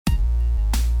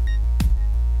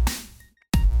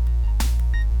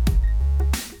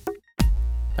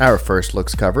Our First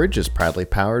Looks coverage is proudly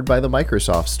powered by the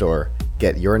Microsoft Store.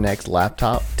 Get your next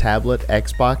laptop, tablet,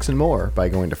 Xbox, and more by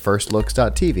going to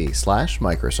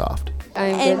firstlooks.tv/Microsoft.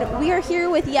 And we are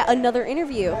here with yet another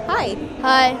interview. Hi.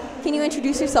 Hi. Can you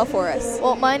introduce yourself for us?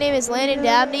 Well, my name is Landon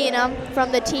Dabney, and I'm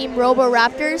from the team Robo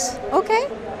Raptors. Okay.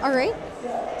 All right.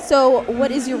 So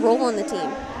what is your role on the team?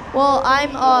 Well,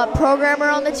 I'm a programmer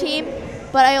on the team,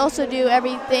 but I also do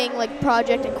everything like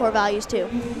project and core values too.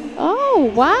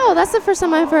 Oh, wow. That's the first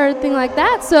time I've heard a thing like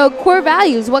that. So core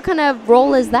values, what kind of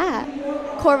role is that?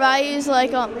 Core values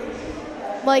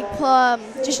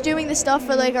just doing the stuff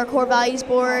for like our core values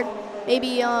board,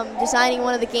 maybe designing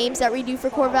one of the games that we do for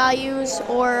core values,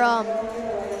 or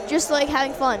just like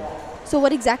having fun. So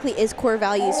what exactly is core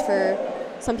values for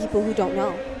some people who don't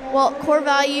know? Well, core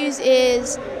values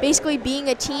is basically being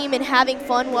a team and having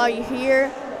fun while you're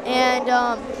here, and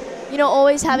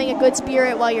always having a good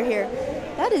spirit while you're here.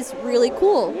 That is really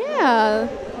cool. Yeah.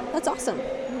 That's awesome.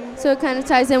 So it kind of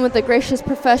ties in with the gracious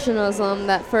professionalism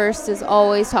that First is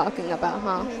always talking about,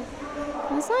 huh?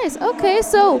 Mm-hmm. That's nice. Okay,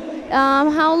 so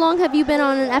how long have you been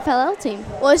on an FLL team?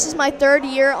 Well, this is my third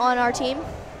year on our team.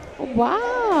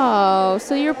 Wow.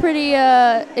 So you're a pretty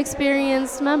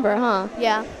experienced member, huh?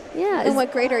 Yeah. Yeah. And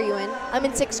what grade are you in? I'm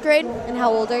in 6th grade. And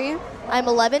how old are you? I'm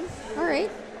 11. All right.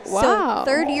 Wow.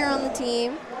 So third year on the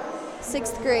team,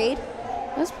 6th grade.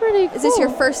 That's pretty cool. Is this your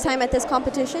first time at this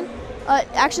competition?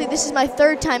 Actually, this is my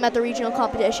third time at the regional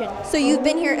competition. So you've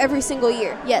been here every single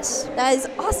year? Yes. That is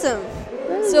awesome.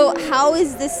 So how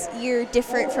is this year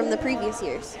different from the previous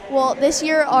years? Well, this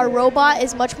year our robot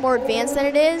is much more advanced than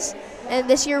it is, and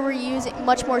this year we're using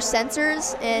much more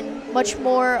sensors and much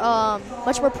more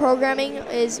programming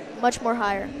is much more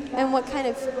higher. And what kind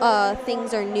of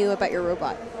things are new about your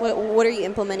robot? What are you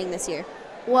implementing this year?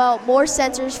 Well, more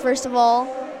sensors first of all,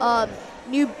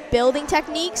 new building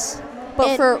techniques.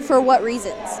 But for what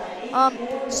reasons?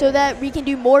 So that we can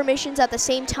do more missions at the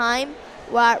same time,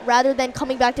 rather than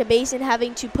coming back to base and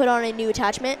having to put on a new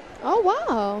attachment. Oh,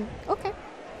 wow. Okay.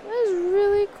 That is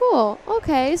really cool.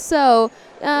 Okay, so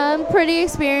pretty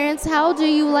experienced. How do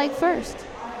you like First?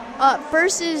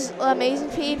 First is amazing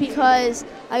to me because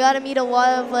I got to meet a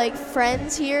lot of like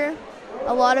friends here,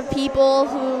 a lot of people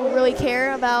who really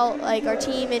care about like our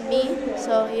team and me.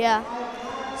 So yeah.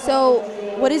 So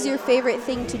what is your favorite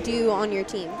thing to do on your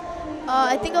team?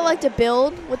 I think I like to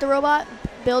build with the robot,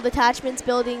 build attachments,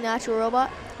 building the actual robot.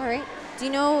 All right. Do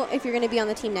you know if you're going to be on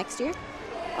the team next year?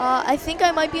 I think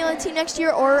I might be on the team next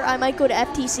year, or I might go to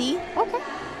FTC. Okay.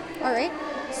 All right.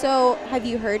 So have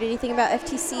you heard anything about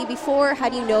FTC before? How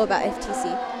do you know about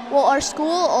FTC? Well, our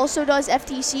school also does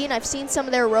FTC, and I've seen some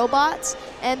of their robots,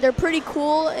 and they're pretty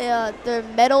cool. The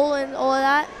metal and all of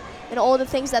that, and all the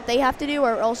things that they have to do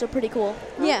are also pretty cool.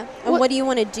 Yeah. And what do you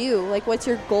want to do? Like, what's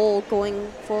your goal going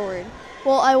forward?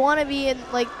 Well, I want to be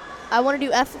I want to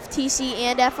do FTC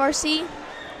and FRC,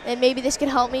 and maybe this could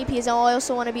help me because I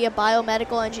also want to be a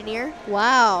biomedical engineer.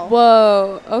 Wow.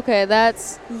 Whoa. Okay,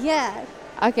 that's... Yeah.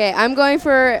 Okay, I'm going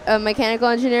for mechanical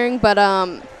engineering, but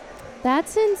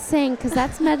that's insane because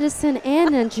that's medicine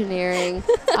and engineering.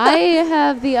 I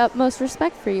have the utmost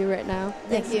respect for you right now.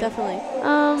 Yes, Thank you. definitely.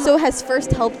 So has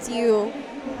First helped you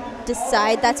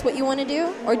decide that's what you want to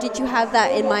do, or did you have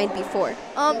that in mind before?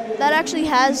 That actually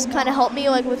has kind of helped me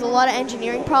like with a lot of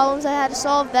engineering problems I had to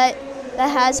solve. That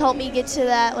has helped me get to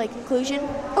that like conclusion.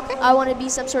 Okay. I want to be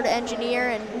some sort of engineer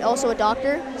and also a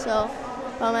doctor, so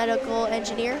biomedical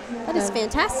engineer. That is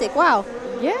fantastic. Wow.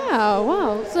 Yeah,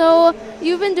 wow. So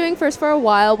you've been doing First for a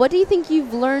while. What do you think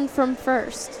you've learned from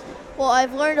First? Well,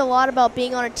 I've learned a lot about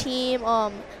being on a team,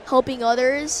 helping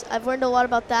others. I've learned a lot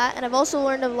about that, and I've also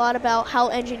learned a lot about how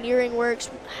engineering works,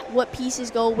 what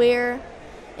pieces go where,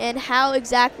 and how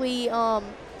exactly,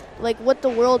 what the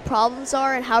world problems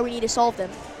are and how we need to solve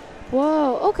them.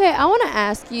 Whoa, okay, I want to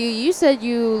ask you, you said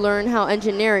you learned how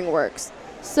engineering works.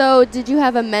 So did you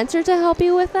have a mentor to help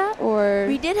you with that, or?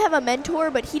 We did have a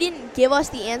mentor, but he didn't give us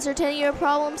the answer to any of our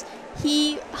problems.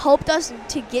 He helped us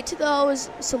to get to those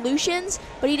solutions,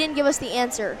 but he didn't give us the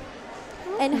answer.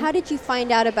 And how did you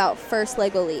find out about First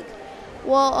Lego League?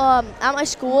 Well, at my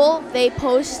school, they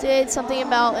posted something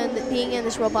about being in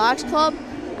this robotics club.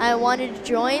 I wanted to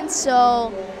join,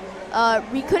 so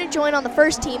we couldn't join on the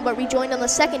first team, but we joined on the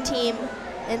second team,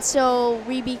 and so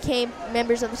we became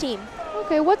members of the team.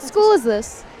 Okay, what school is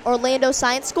this? Orlando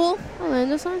Science School.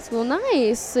 Orlando Science School,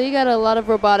 nice. So you got a lot of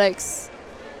robotics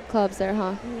clubs there,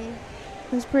 huh? Mm-hmm.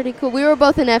 That's pretty cool. We were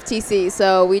both in FTC,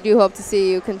 so we do hope to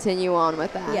see you continue on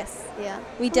with that. Yes. Yeah.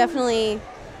 We definitely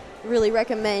really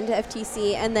recommend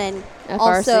FTC, and then FRC,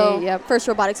 also yep. First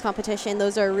Robotics Competition.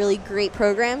 Those are really great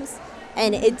programs,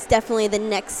 and it's definitely the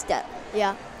next step.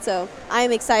 Yeah. So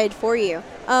I'm excited for you.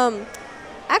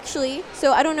 Actually,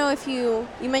 so I don't know if you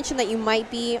mentioned that you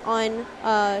might be on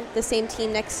the same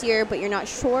team next year, but you're not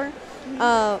sure.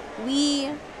 We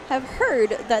have heard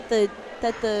that the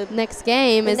Next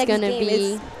game is next going to game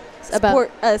be is about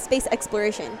space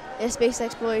exploration. Space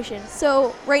exploration.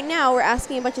 So right now we're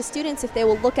asking a bunch of students if they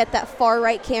will look at that far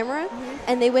right camera,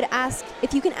 and they would ask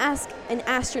if you can ask an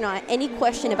astronaut any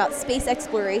question about space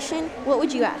exploration. What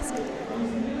would you ask?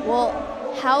 Well,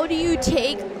 how do you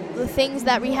take the things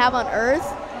that we have on Earth,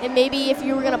 and maybe if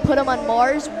you were going to put them on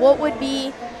Mars, what would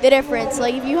be the difference?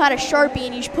 Like if you had a Sharpie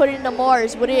and you just put it into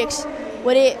Mars, would it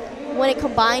when it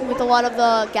combined with a lot of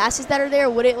the gases that are there,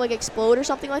 would it like explode or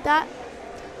something like that?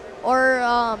 Or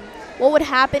what would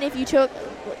happen if you took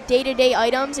day-to-day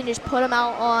items and just put them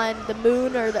out on the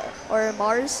moon or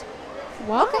Mars?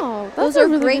 wow. Those are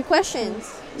great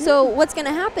questions. So what's going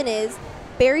to happen is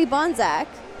Barry Bonzak,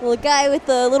 the guy with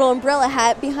the little umbrella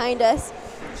hat behind us,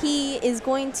 he is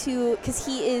going to, because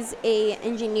he is a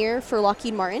engineer for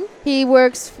Lockheed Martin. He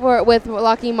works with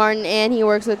Lockheed Martin, and he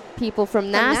works with people from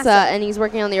NASA, and he's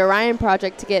working on the Orion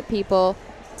project to get people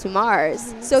to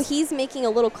Mars. So he's making a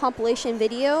little compilation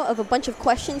video of a bunch of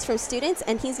questions from students,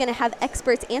 and he's going to have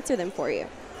experts answer them for you.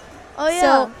 Oh, yeah.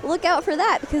 So look out for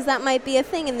that, because that might be a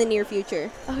thing in the near future.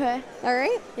 Okay. All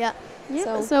right? Yeah.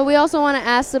 Yeah. So we also want to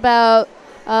ask about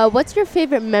what's your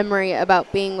favorite memory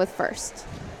about being with First?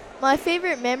 My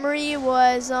favorite memory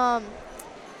was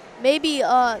maybe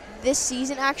this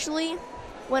season, actually,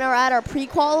 when we were at our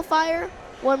pre-qualifier,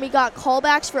 when we got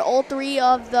callbacks for all 3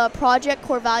 of the project,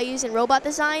 core values, and robot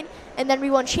design, and then we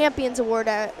won Champions Award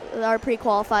at our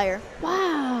pre-qualifier.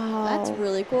 Wow. That's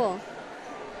really cool.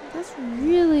 That's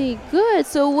really good.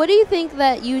 So what do you think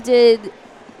that you did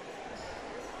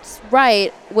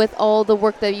right with all the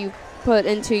work that you put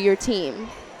into your team?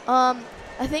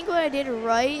 I think what I did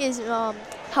right is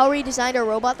how we designed our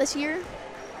robot this year,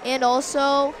 and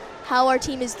also how our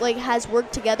team has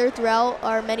worked together throughout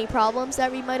our many problems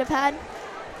that we might have had.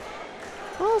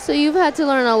 Oh, so you've had to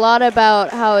learn a lot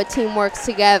about how a team works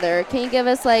together. Can you give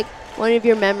us one of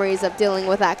your memories of dealing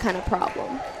with that kind of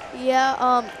problem?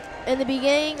 Yeah, in the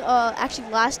beginning, actually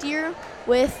last year,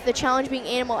 with the challenge being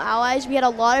Animal Allies, we had a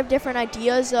lot of different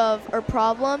ideas of our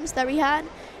problems that we had,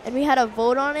 and we had a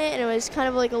vote on it, and it was kind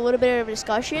of like a little bit of a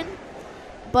discussion.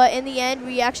 But in the end,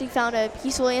 we actually found a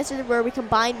peaceful answer where we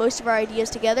combined most of our ideas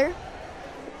together.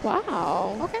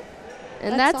 Wow. Okay.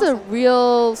 And That's that's a awesome.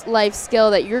 real life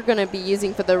skill that you're going to be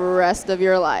using for the rest of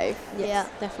your life. Yes, Yeah.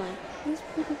 definitely. That's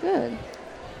pretty good.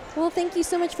 Well, thank you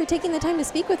so much for taking the time to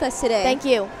speak with us today. Thank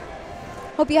you.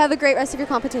 Hope you have a great rest of your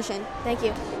competition. Thank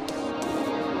you.